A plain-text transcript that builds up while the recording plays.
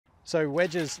So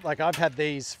wedges, like I've had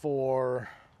these for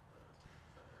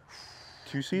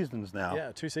 2 seasons now.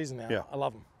 yeah, 2 seasons now. Yeah. I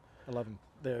love them. I love them.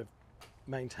 They've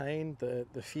maintained the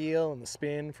feel and the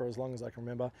spin for as long as I can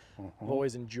remember. I've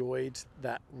always enjoyed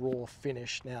that raw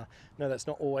finish. Now, no, that's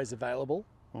not always available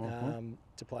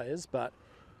to players, but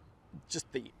just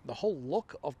the whole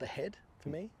look of the head for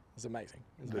me is amazing.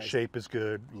 It's The amazing. shape is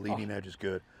good, leading edge is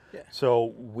good. Yeah.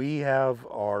 So we have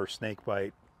our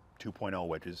Snakebite 2.0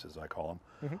 wedges, as I call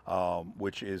them,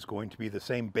 which is going to be the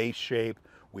same base shape.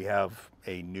 We have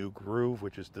a new groove,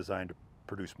 which is designed to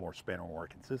produce more spin or more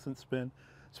consistent spin,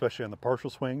 especially on the partial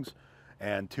swings,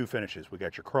 and 2 finishes. We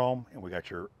got your chrome and we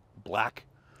got your black.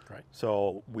 Right.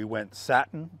 So we went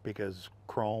satin because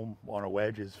chrome on a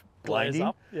wedge is Glaze blinding.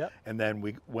 up, yep. And then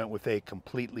we went with a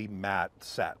completely matte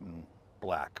satin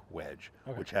black wedge,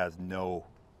 which has no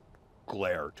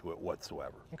glare to it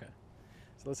whatsoever. Okay.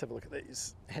 So let's have a look at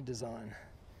these head design.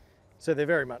 So they're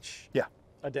very much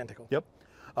identical. Yep.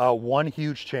 One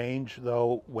huge change,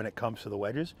 though, when it comes to the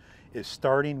wedges, is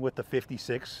starting with the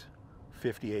 56,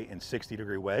 58, and 60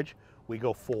 degree wedge, we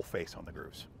go full face on the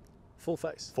grooves. Full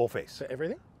face? Full face. For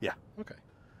everything? Yeah. Okay.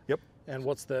 Yep. And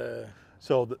what's the...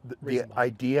 So the reason behind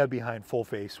idea behind full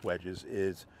face wedges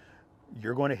is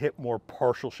you're going to hit more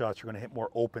partial shots, you're going to hit more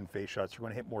open face shots, you're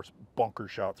going to hit more bunker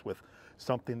shots with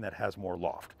something that has more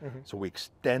loft. So we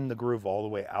extend the groove all the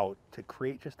way out to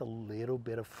create just a little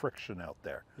bit of friction out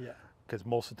there. Yeah. Because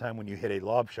most of the time when you hit a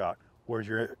lob shot, where's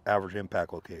your average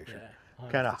impact location? Yeah,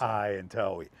 kind of high and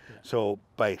towy. Yeah. So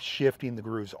by shifting the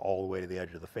grooves all the way to the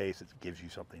edge of the face, it gives you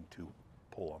something to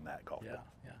pull on that golf ball.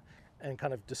 Yeah. And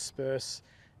kind of disperse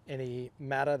any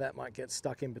matter that might get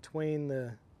stuck in between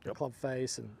the club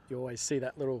face, and you always see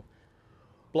that little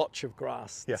blotch of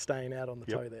grass staying out on the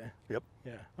toe there. Yep.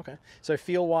 Yeah, okay. So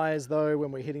feel-wise though,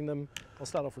 when we're hitting them, I'll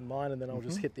start off with mine and then I'll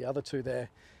just hit the other 2 there.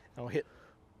 And I'll hit,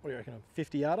 what do you reckon, a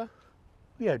 50 yarder?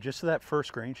 Yeah, just so that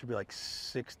first green should be like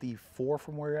 64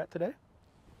 from where you're at today.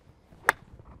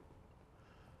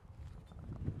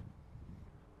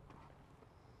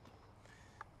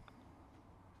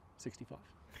 $65.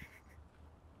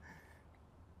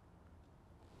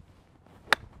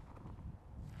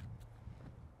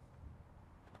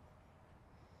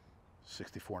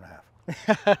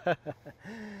 $64.5.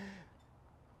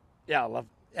 Yeah, I love,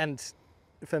 and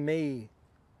for me,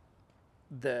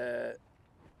 the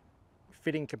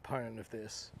fitting component of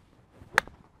this,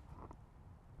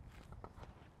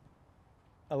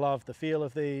 I love the feel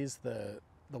of these, the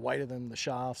weight of them, the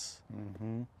shafts.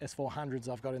 S400s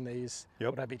I've got in these.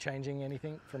 Would I be changing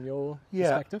anything from your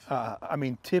perspective? I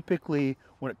mean, typically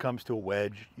when it comes to a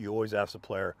wedge, you always ask the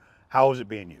player, how is it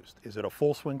being used? Is it a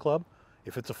full swing club?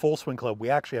 If it's a full swing club,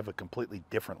 we actually have a completely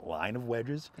different line of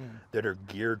wedges that are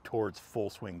geared towards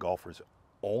full swing golfers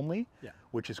only,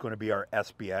 which is going to be our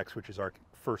SBX, which is our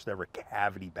first ever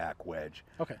cavity back wedge,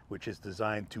 which is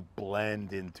designed to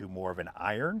blend into more of an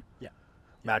iron.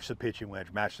 Match the pitching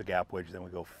wedge, match the gap wedge, then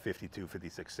we go 52,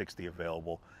 56, 60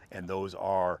 available, and those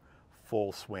are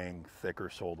full swing, thicker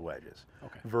soled wedges.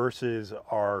 Versus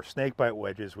our snakebite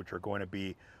wedges, which are going to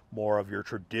be more of your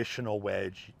traditional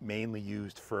wedge, mainly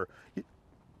used for,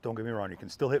 don't get me wrong, you can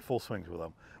still hit full swings with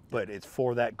them, but it's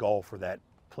for that golfer that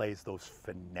plays those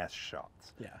finesse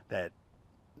shots that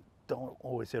don't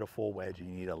always hit a full wedge, and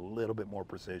you need a little bit more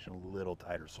precision, a little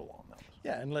tighter sole on those.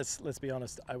 Yeah, and let's be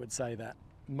honest, I would say that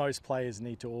most players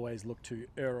need to always look to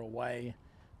err away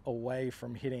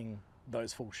from hitting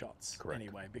those full shots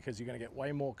anyway, because you're going to get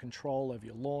way more control of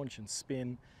your launch and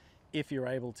spin if you're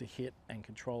able to hit and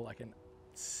control like an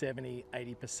 70,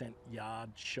 80% yard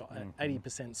shot,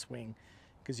 80% swing,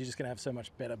 because you're just going to have so much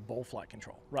better ball flight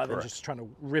control rather than just trying to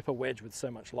rip a wedge with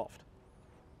so much loft.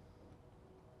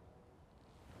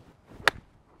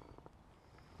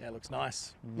 Yeah, it looks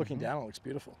nice. Looking down, it looks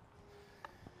beautiful.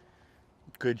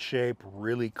 Good shape,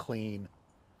 really clean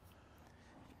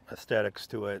aesthetics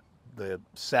to it. The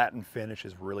satin finish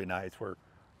is really nice. We're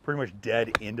pretty much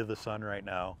dead into the sun right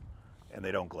now, and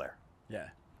they don't glare. Yeah,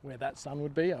 where that sun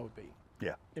would be, I would be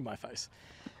in my face.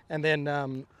 And then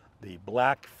the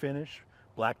black finish,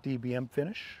 black DBM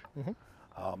finish,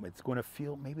 it's going to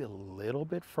feel maybe a little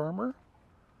bit firmer.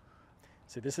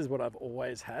 See, this is what I've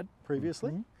always had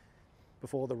previously,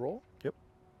 before the raw. Yep.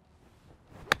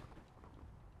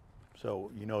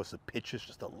 So you notice the pitch is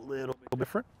just a little bit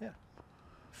different. Yeah.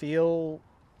 Feel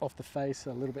off the face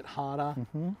a little bit harder.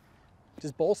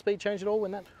 Does ball speed change at all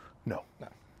when that? No. No.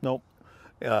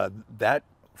 Nope. That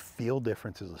feel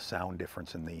difference is a sound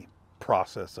difference in the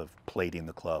process of plating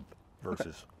the club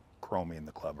versus chroming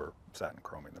the club or satin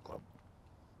chroming the club.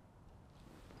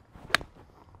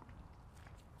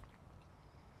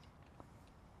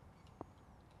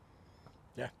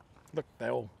 Yeah, look, they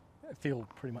all feel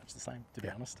pretty much the same, to be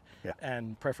honest. Yeah.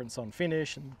 And preference on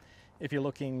finish, and if you're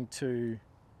looking to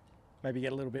maybe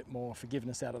get a little bit more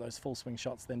forgiveness out of those full swing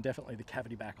shots, then definitely the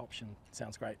cavity back option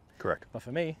sounds great. Correct. But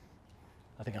for me,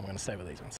 I think I'm going to stay with these ones.